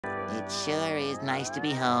It sure is nice to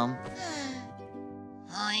be home.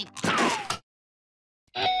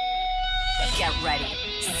 Get ready.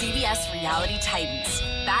 CBS Reality Titans.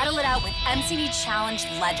 Battle it out with MTV Challenge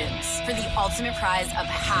Legends for the ultimate prize of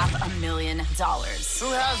 $500,000. Who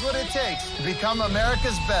has what it takes to become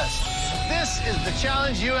America's best? This is the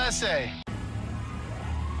Challenge USA.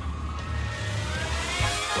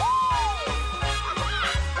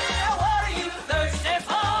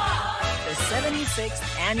 The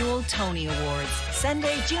 76th Annual Tony Awards,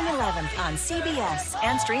 Sunday, June 11th on CBS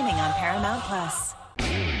and streaming on Paramount+.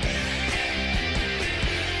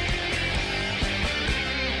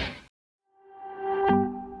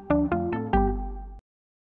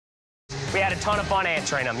 We had a ton of fun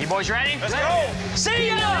answering them. You boys ready? Let's go! See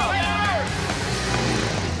ya!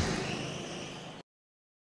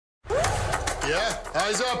 Yeah,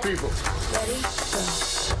 eyes up, people. Ready? Go.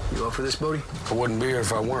 You up for this, Bodie? I wouldn't be here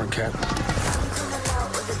if I weren't, Cap.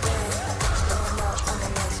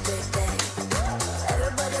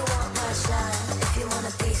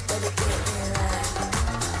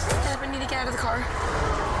 I need to get out of the car.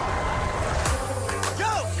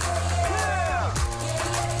 Go! Yeah!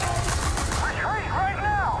 Retreat right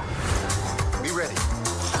now! Be ready.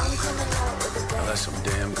 Oh, that's some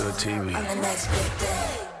damn good TV. On the next big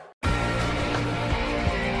day.